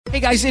Hey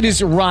guys, it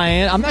is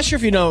Ryan. I'm not sure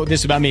if you know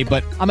this about me,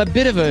 but I'm a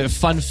bit of a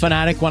fun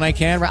fanatic when I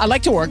can. I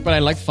like to work, but I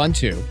like fun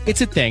too.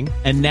 It's a thing.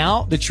 And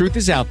now the truth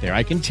is out there.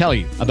 I can tell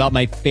you about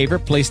my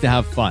favorite place to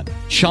have fun.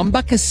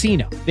 Chumba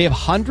Casino. They have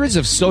hundreds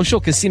of social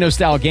casino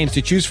style games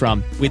to choose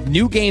from with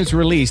new games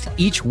released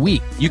each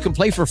week. You can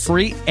play for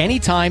free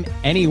anytime,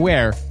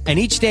 anywhere. And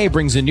each day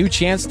brings a new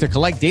chance to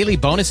collect daily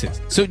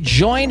bonuses. So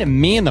join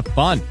me in the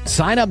fun.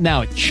 Sign up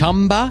now at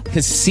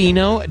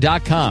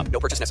ChumbaCasino.com. No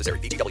purchase necessary.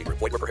 VGW.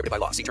 Void where prohibited by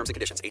law. See terms and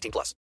conditions. 18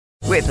 plus.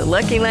 With the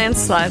Lucky Land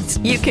Slots,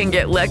 you can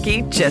get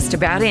lucky just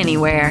about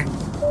anywhere.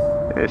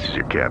 This is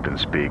your captain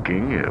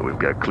speaking. We've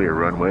got clear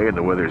runway and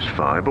the weather's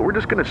fine, but we're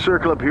just going to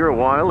circle up here a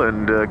while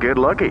and get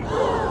lucky.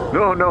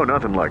 No,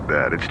 nothing like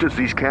that. It's just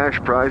these cash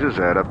prizes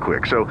add up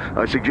quick. So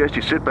I suggest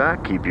you sit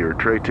back, keep your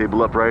tray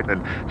table upright,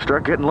 and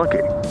start getting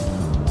lucky.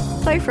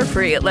 Play for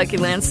free at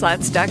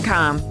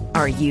LuckyLandSlots.com.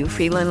 Are you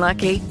feeling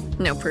lucky?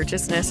 No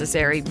purchase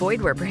necessary.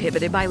 Void where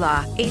prohibited by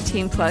law.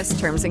 18 plus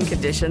terms and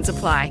conditions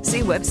apply.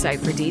 See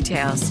website for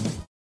details.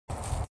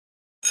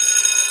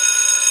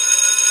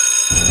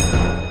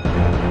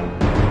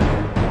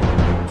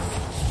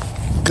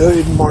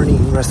 Good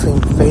morning, wrestling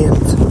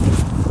fans.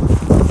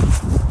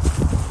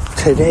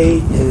 Today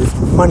is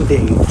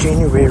Monday,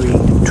 January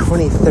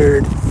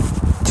 23rd,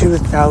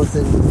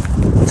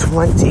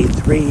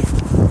 2023.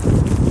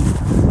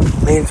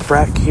 Lance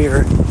Brock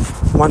here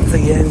once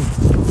again,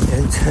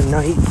 and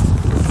tonight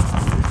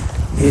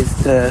is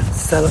the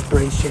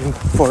celebration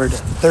for the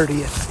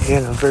 30th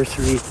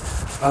anniversary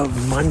of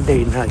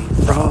Monday Night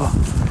Raw.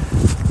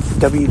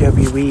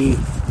 WWE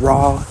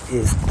Raw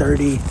is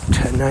 30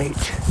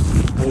 tonight,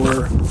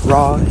 or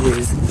Raw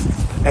is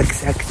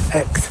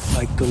XXX,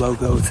 like the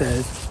logo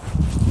says,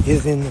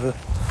 is in the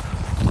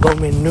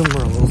Roman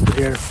numerals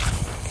there,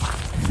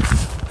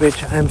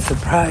 which I'm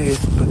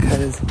surprised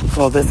because,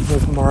 well, this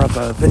was more of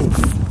a Vince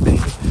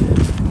thing,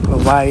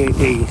 but why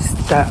they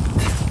stopped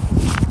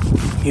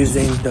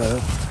using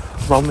the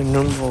Roman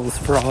numerals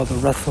for all the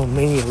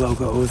WrestleMania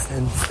logos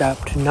and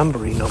stopped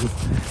numbering them,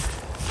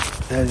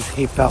 as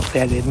he felt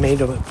that it made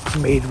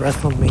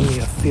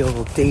WrestleMania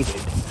feel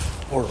dated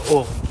or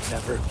old,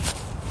 whatever.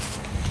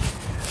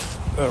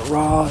 But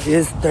Raw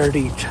is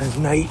 30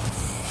 tonight,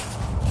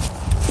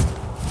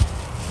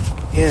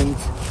 and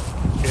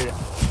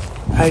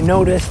I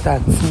noticed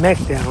on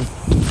SmackDown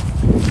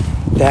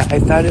that I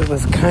thought it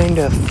was kind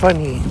of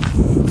funny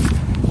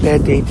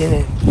that they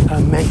didn't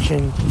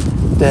mention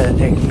the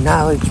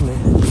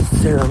acknowledgement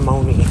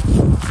ceremony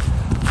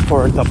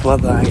for the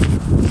Bloodline,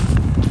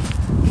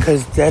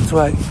 because that's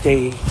what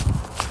they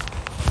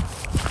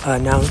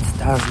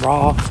announced on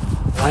Raw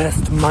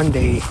last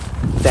Monday,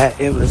 that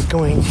it was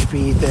going to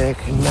be the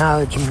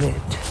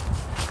acknowledgement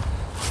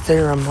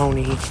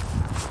ceremony,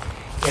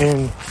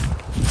 and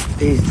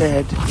they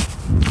said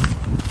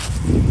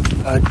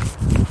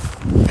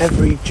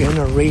every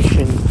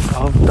generation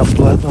of the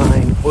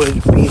Bloodline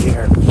would be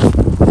there.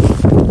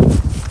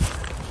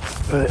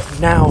 But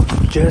now,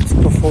 just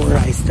before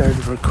I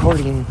started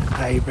recording,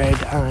 I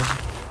read on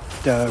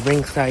the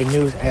Ringside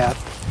News app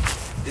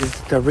is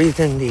the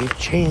reason they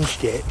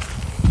changed it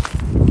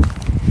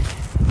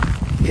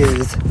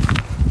is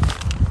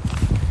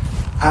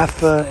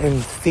Alpha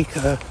and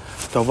Sika,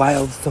 the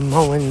Wild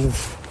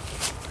Samoans,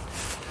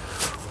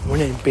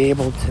 wouldn't be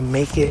able to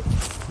make it.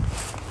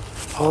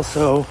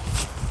 Also,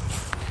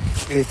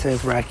 it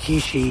says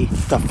Rikishi,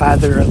 the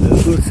father of the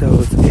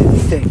Usos,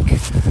 is sick,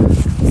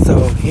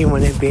 so he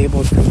wouldn't be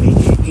able to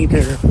make it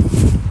either,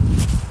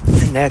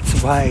 and that's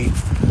why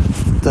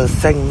the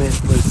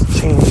segment was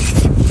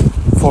changed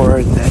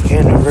for the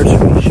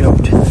anniversary show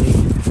tonight.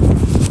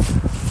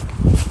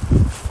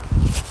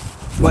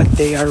 What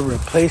they are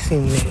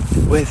replacing it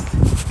with,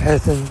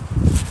 as in,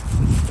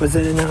 was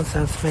it announced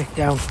on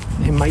SmackDown?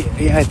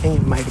 I think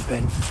it might have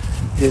been,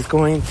 is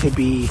going to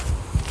be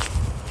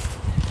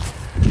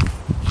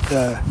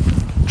the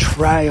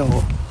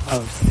trial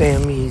of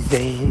Sami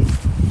Zayn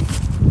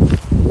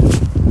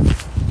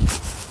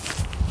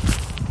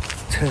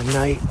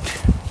tonight.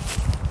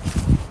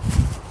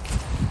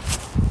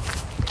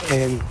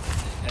 And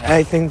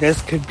I think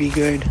this could be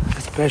good,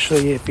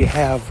 especially if you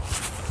have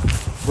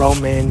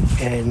Roman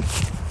and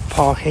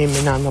Paul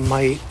Heyman on the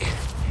mic,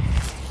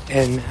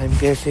 and I'm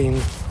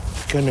guessing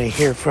gonna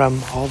hear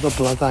from all the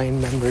Bloodline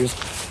members,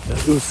 the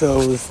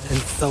Usos and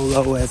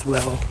Solo as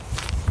well.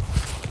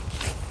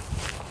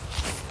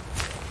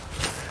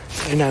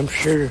 And I'm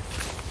sure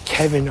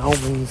Kevin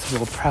Owens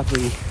will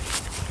probably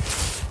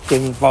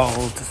get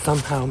involved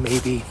somehow,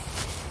 maybe,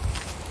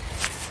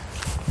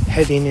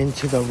 heading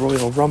into the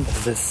Royal Rumble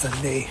this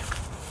Sunday.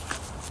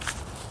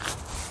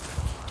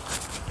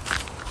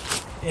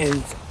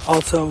 And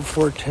also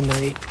for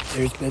tonight,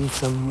 there's been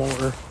some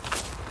more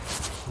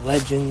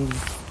legends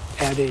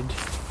added.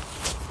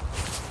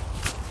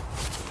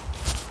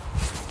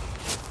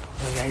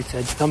 Like I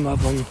said, some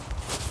of them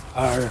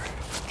are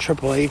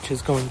Triple H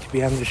is going to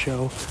be on the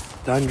show,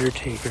 The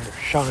Undertaker,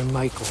 Shawn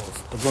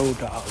Michaels, The Road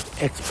Dogg,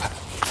 X-Pac.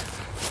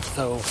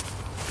 So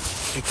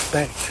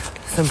expect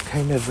some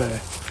kind of a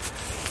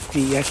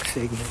DX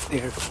segment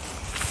there.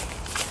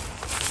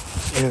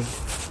 And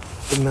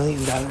the $1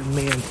 Million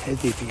Man, Ted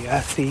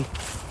DiBiase,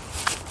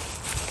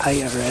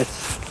 IRS.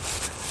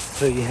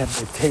 So you have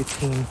the tag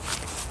team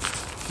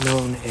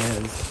known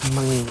as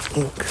Money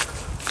Inc.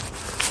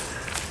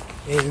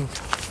 And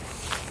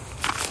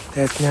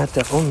that's not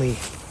the only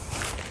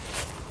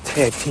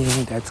tag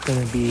team that's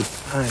going to be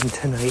on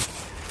tonight.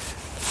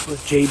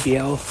 With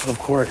JBL, of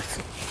course,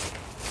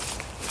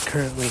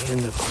 currently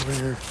in the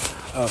corner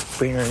of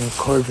Baron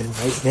Corbin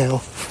right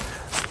now.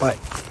 But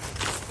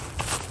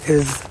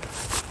his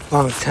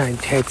longtime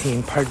tag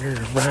team partner,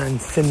 Ron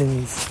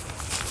Simmons,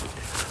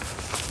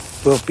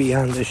 will be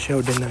on the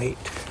show tonight.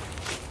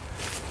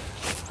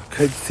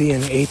 Could see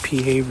an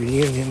APA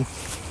reunion.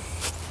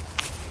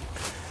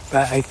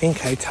 But I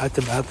think I talked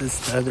about this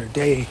the other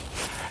day,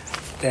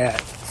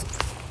 that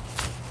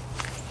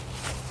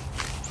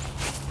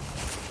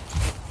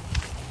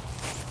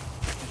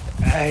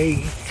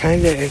I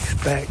kind of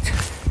expect,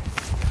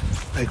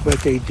 like what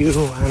they do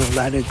on a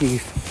lot of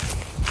these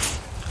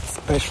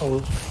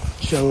special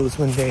shows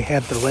when they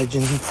have the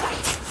legends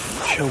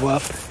show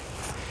up,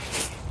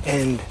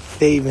 and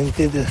they even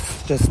did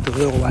this just a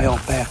little while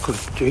back with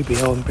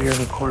JBL and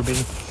Baron Corbin,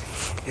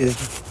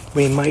 is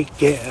we might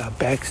get a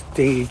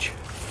backstage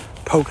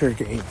poker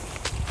game.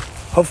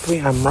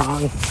 Hopefully I'm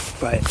wrong,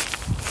 but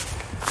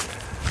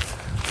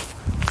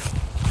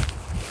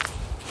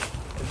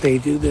they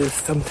do this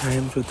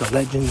sometimes with the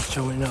legends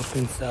showing up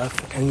and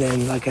stuff. And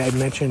then, like I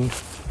mentioned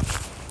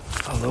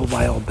a little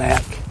while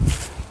back,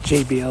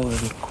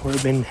 JBL and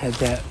Corbin had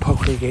that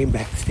poker game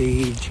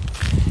backstage,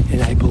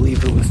 and I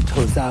believe it was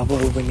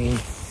Tozawa winning.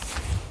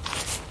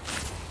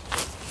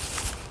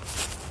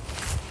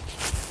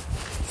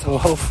 So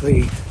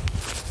hopefully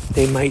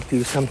they might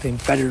do something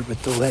better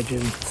with the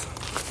legends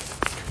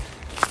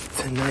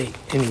tonight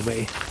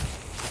anyway.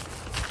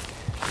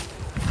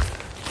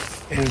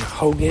 And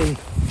Hogan,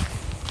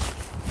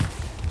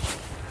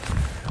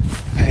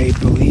 I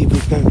believe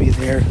is going to be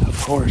there.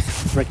 Of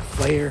course, Ric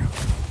Flair.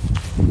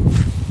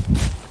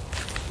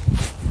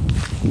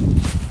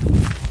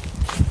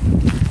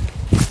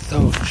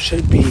 So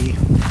should be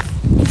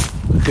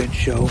a good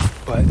show,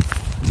 but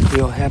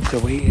we'll have to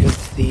wait and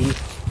see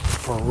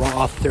for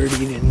Raw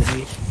 30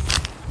 tonight.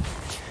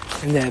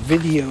 And that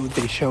video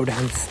they showed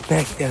on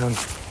SmackDown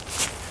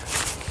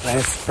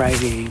last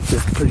Friday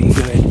was pretty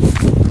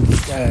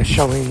good,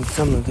 showing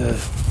some of the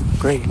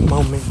great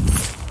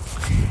moments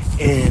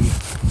in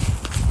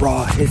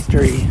Raw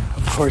history.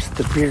 Of course,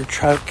 the beer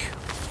truck,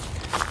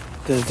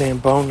 the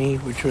Zamboni,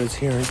 which was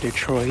here in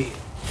Detroit,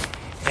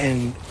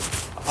 and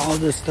all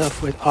the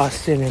stuff with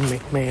Austin and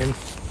McMahon.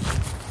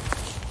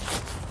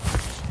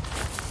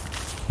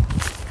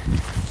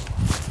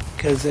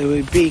 Because it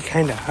would be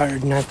kind of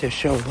hard not to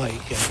show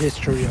like a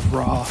history of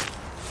Raw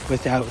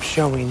without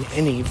showing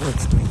any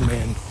Vince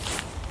McMahon.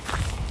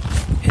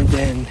 And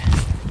then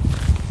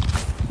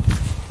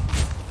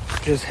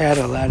just had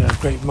a lot of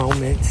great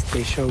moments.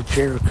 They showed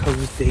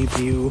Jericho's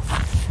debut.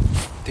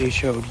 They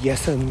showed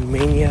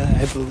Yes-A-Mania,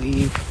 I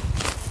believe.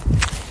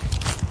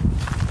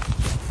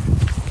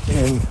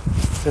 And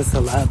just a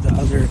lot of the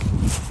other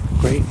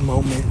great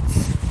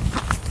moments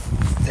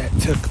that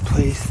took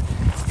place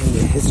in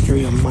the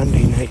history of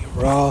Monday Night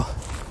Raw.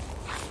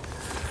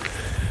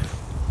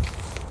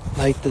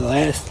 Like the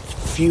last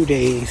few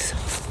days,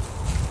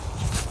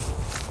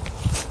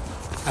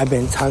 I've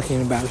been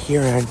talking about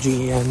here on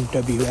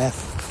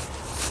GNWF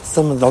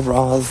some of the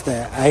Raws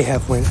that I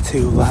have went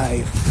to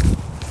live.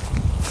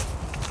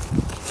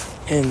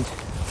 And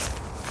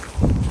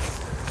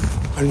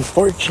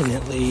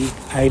unfortunately,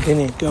 I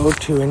didn't go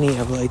to any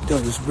of like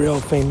those real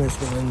famous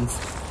ones.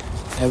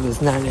 I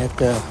was not at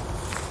the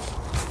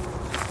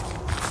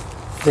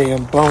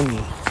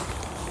Zamboni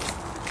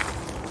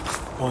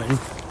one,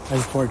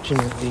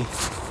 unfortunately.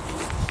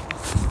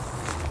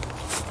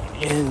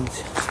 And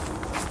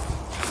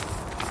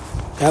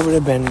that would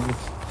have been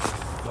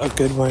a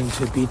good one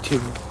to be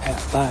to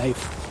at live.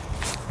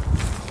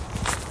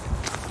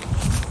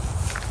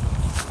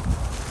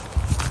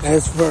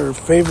 As for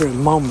favorite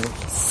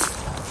moments,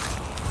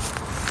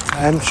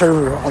 I'm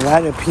sure a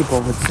lot of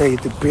people would say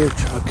the beer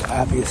truck,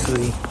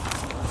 obviously.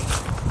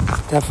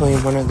 Definitely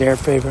one of their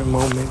favorite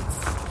moments.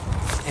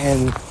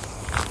 And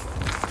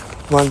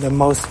one of the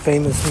most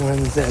famous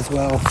ones as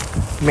well,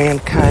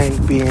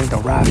 Mankind being The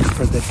Rock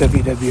for the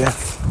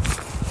WWF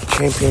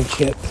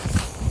Championship.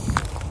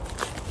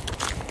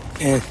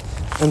 And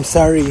I'm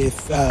sorry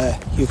if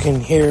you can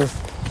hear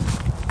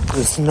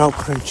the snow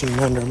crunching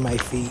under my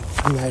feet.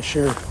 I'm not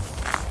sure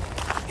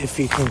if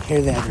you can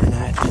hear that or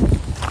not.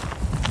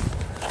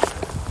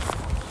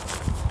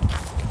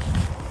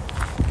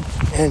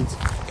 And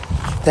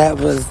that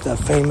was the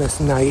famous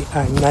night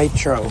on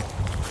Nitro,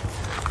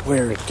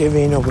 where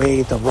giving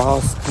away the Raw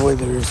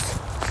spoilers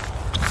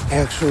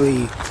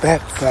actually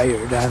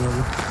backfired on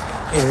him,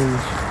 and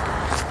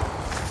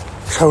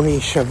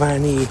Tony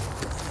Schiavone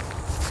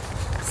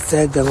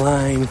said the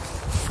line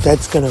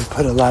that's going to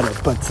put a lot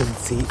of butts in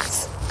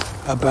seats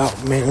about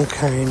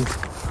Mankind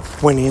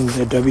winning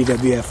the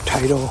WWF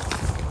title.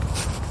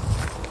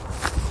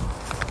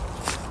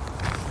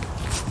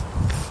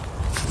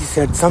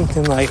 said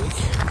something like,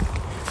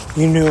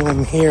 you knew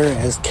him here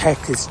as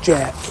Cactus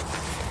Jack,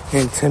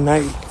 and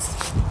tonight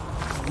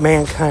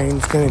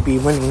Mankind's going to be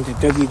winning the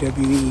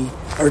WWE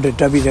or the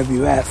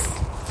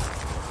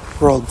WWF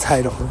World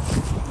title.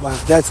 Wow,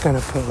 that's going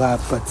to put a lot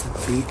of butts and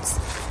feet.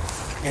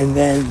 And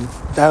then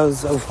that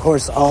was, of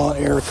course, all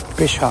Eric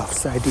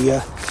Bischoff's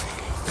idea.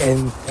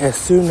 And as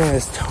soon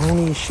as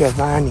Tony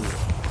Schiavone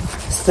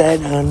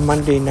said on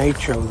Monday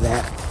Nitro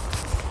that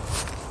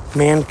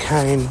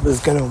Mankind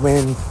was going to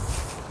win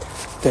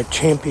the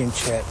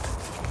championship,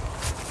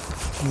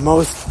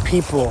 most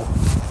people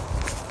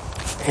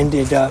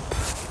ended up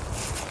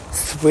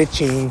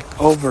switching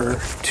over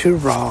to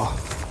Raw,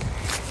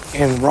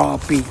 and Raw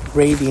beat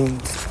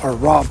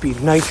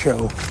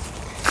Nitro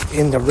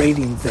in the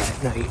ratings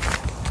that night.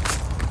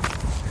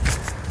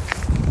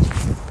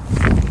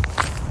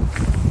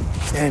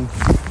 And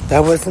that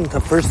wasn't the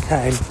first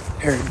time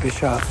Eric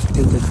Bischoff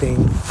did the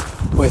thing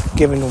with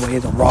giving away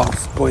the Raw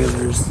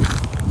spoilers,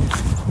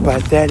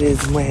 but that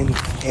is when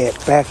it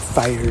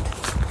backfired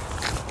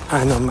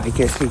on him, I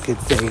guess you could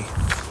say.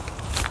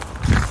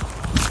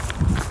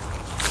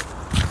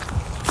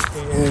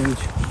 And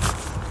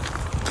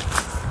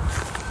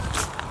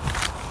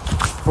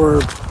for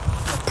a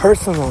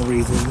personal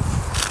reason,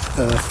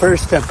 the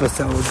first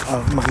episode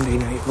of Monday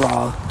Night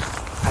Raw,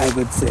 I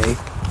would say,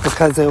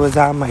 because it was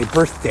on my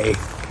birthday,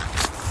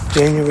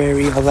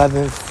 January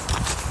 11th,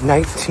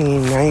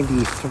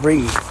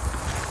 1993,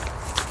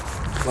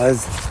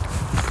 was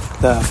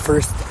the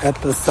first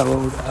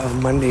episode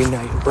of Monday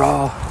Night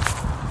Raw.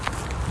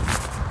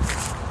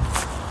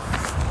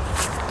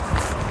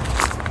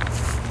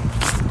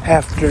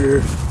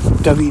 After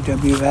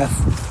WWF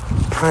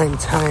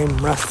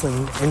Primetime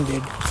Wrestling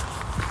ended.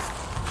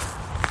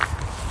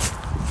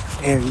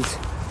 And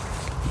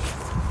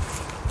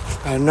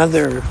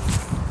another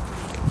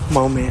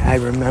moment I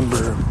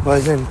remember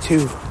wasn't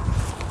too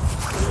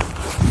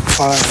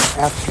far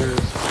after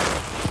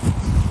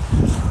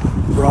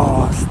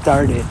Raw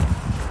started.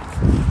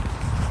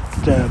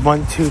 The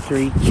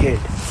 1-2-3 Kid.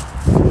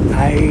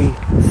 I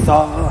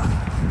saw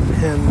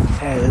him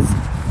as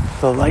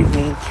the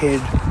Lightning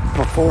Kid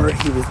before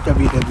he was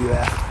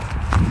WWF.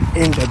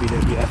 In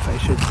WWF, I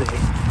should say.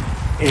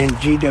 In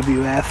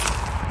GWF.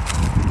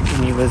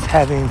 And he was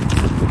having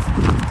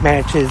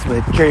matches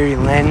with Jerry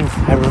Lynn.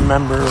 I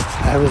remember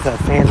I was a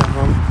fan of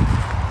him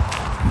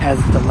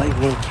as the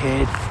Lightning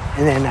Kid.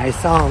 And then I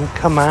saw him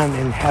come on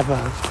and have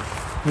a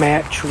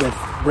match with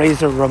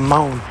Razor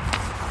Ramon.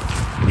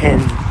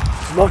 And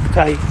looked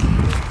like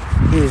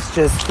he was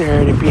just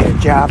there to be a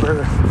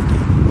jobber.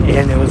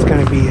 And it was going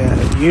to be a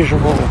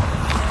usual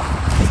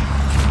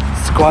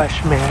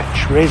squash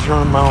match. Razor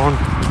Ramon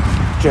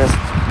just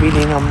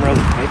beating him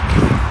really quick.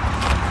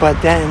 But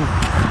then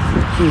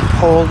he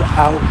pulled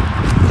out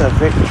the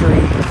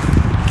victory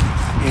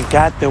and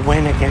got the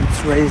win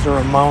against Razor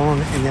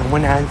Ramon, and then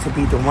went on to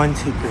be the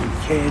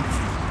 1-2-3 Kid.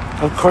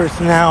 Of course,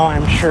 now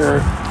I'm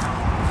sure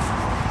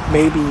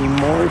maybe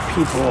more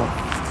people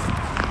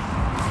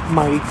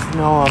might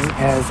know him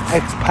as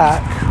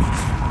X-Pac,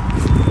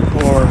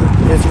 or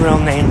his real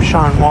name,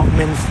 Sean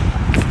Waltman.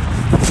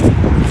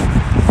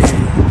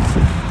 And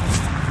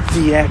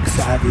DX,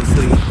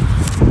 obviously,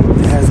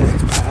 as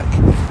X-Pac.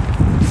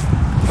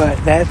 But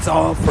that's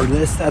all for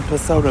this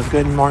episode of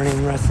Good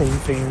Morning Wrestling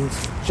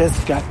Fans.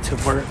 Just got to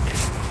work.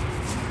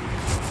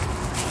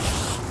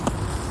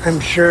 I'm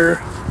sure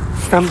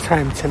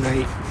sometime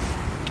tonight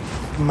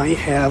might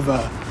have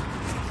a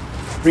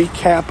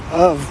recap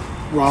of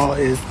Raw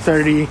is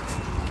 30.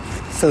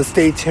 So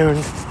stay tuned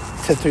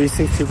to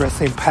 360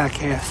 Wrestling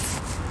Podcast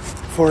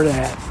for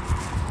that.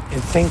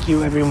 And thank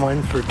you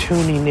everyone for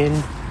tuning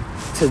in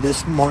to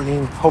this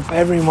morning. Hope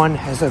everyone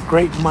has a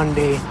great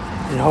Monday.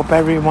 And hope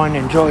everyone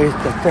enjoys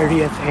the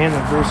 30th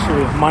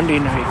anniversary of Monday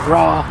Night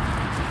Raw.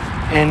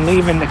 And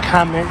leave in the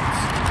comments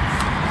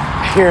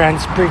here on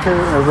Spreaker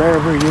or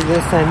wherever you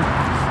listen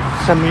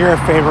some of your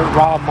favorite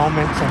Raw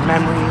moments and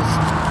memories.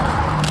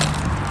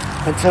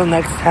 Until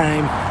next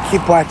time,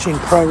 keep watching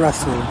pro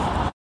wrestling.